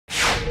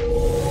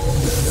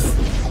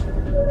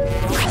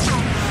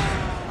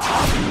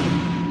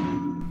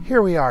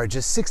Here we are,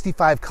 just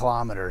 65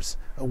 kilometers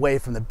away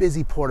from the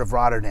busy port of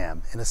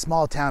Rotterdam in a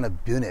small town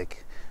of Bunnik,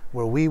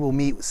 where we will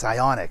meet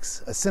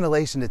Scionix, a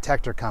scintillation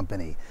detector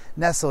company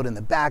nestled in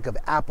the back of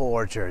apple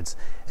orchards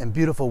and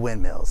beautiful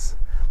windmills.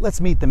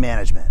 Let's meet the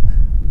management.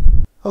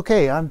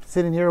 Okay, I'm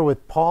sitting here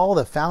with Paul,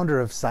 the founder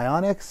of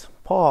Scionix.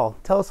 Paul,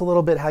 tell us a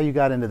little bit how you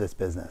got into this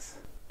business.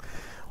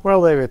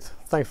 Well, David,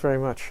 thanks very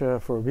much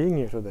for being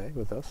here today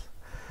with us.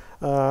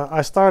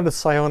 I started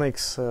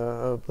Scionix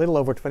a little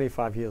over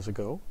 25 years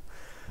ago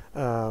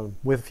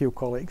with a few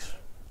colleagues.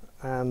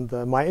 And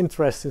my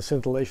interest in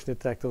scintillation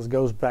detectors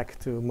goes back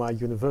to my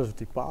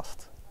university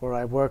past, where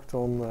I worked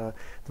on the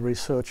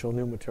research on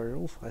new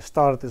materials. I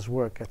started this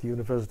work at the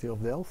University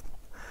of Delft.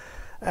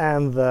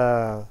 And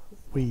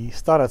we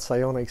started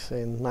Scionix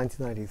in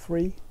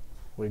 1993.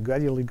 We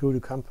gradually grew the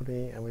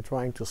company, and we're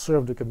trying to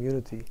serve the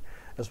community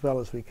as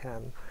well as we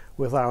can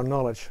with our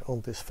knowledge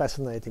on this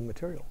fascinating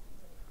material.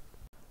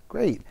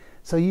 Great.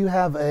 So you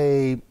have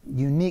a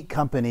unique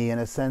company in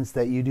a sense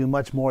that you do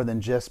much more than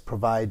just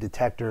provide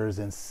detectors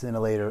and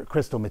scintillator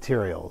crystal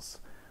materials.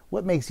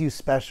 What makes you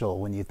special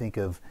when you think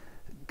of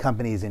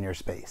companies in your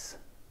space?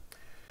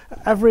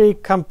 Every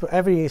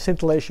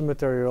scintillation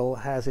material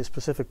has its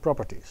specific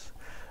properties.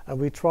 And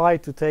we try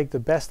to take the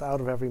best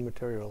out of every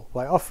material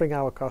by offering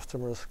our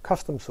customers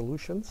custom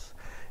solutions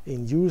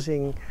in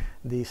using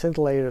the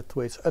scintillator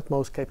to its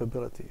utmost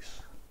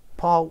capabilities.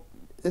 Paul,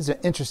 these are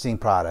interesting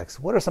products.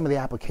 What are some of the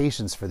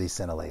applications for these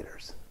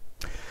scintillators?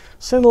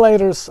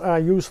 Scintillators are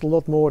used a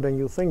lot more than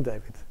you think,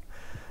 David.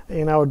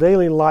 In our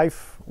daily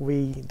life,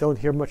 we don't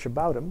hear much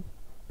about them,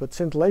 but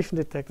scintillation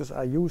detectors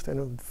are used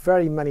in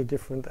very many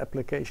different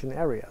application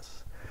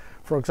areas.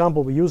 For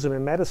example, we use them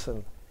in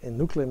medicine, in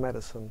nuclear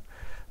medicine,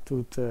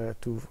 to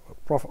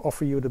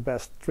offer you the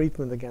best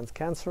treatment against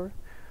cancer.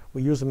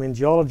 We use them in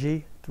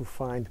geology to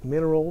find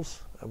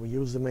minerals. We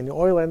use them in the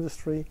oil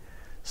industry,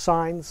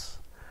 science,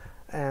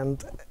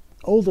 and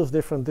all those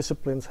different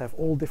disciplines have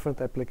all different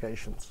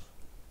applications.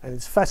 And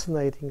it's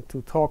fascinating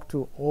to talk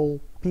to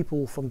all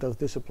people from those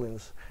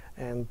disciplines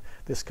and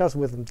discuss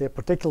with them their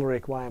particular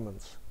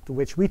requirements, to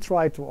which we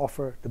try to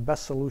offer the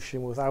best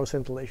solution with our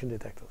scintillation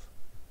detectors.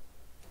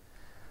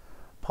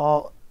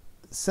 Paul,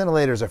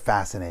 scintillators are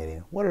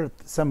fascinating. What are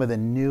some of the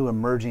new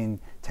emerging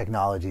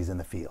technologies in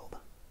the field?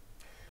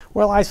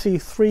 Well, I see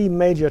three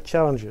major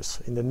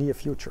challenges in the near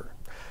future.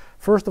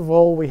 First of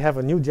all, we have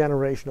a new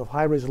generation of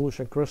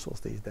high-resolution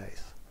crystals these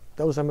days.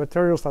 Those are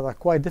materials that are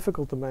quite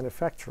difficult to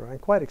manufacture and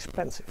quite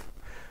expensive.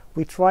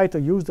 We try to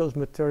use those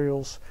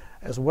materials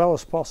as well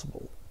as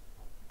possible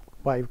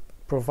by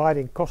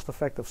providing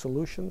cost-effective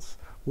solutions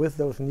with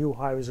those new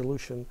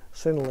high-resolution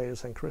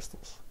scintillators and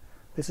crystals.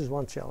 This is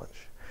one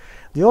challenge.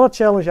 The other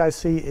challenge I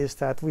see is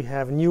that we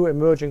have new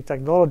emerging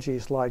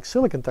technologies like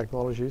silicon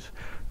technologies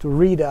to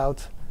read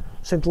out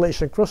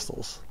scintillation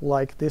crystals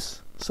like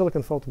this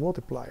silicon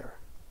photomultiplier.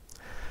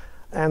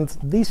 And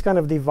these kind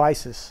of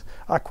devices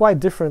are quite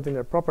different in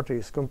their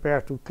properties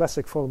compared to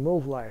classic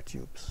photomultiplier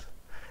tubes.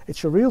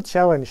 It's a real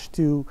challenge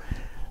to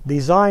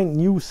design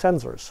new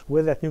sensors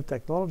with that new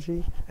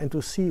technology and to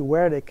see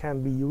where they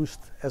can be used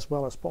as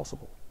well as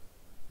possible.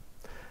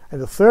 And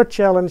the third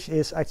challenge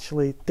is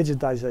actually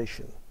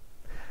digitization.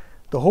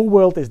 The whole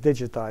world is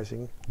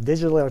digitizing.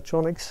 Digital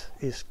electronics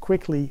is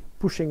quickly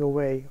pushing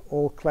away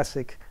all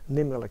classic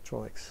NIM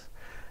electronics.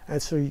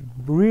 And so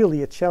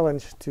really a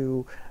challenge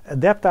to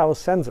adapt our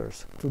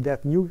sensors to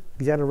that new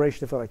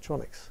generation of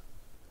electronics.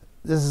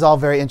 This is all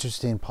very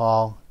interesting,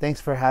 Paul. Thanks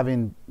for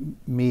having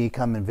me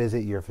come and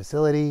visit your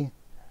facility.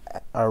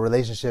 Our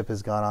relationship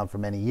has gone on for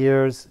many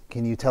years.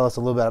 Can you tell us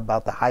a little bit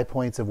about the high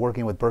points of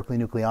working with Berkeley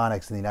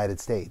Nucleonics in the United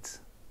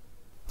States?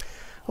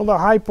 Well, the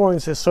high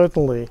points is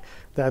certainly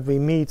that we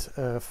meet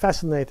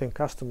fascinating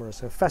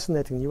customers and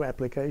fascinating new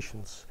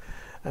applications.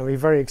 And we're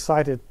very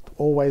excited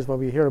always when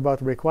we hear about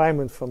the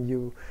requirement from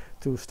you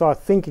to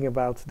start thinking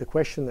about the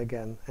question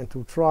again and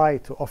to try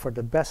to offer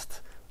the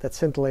best that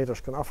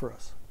scintillators can offer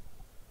us.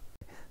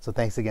 So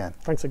thanks again.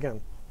 Thanks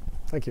again.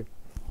 Thank you.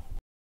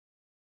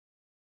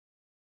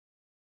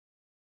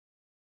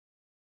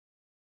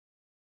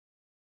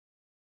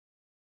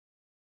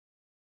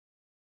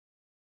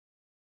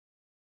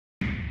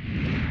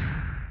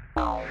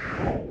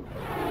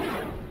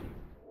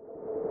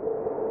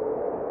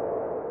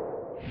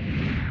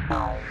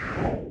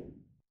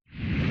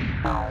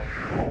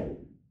 Ow.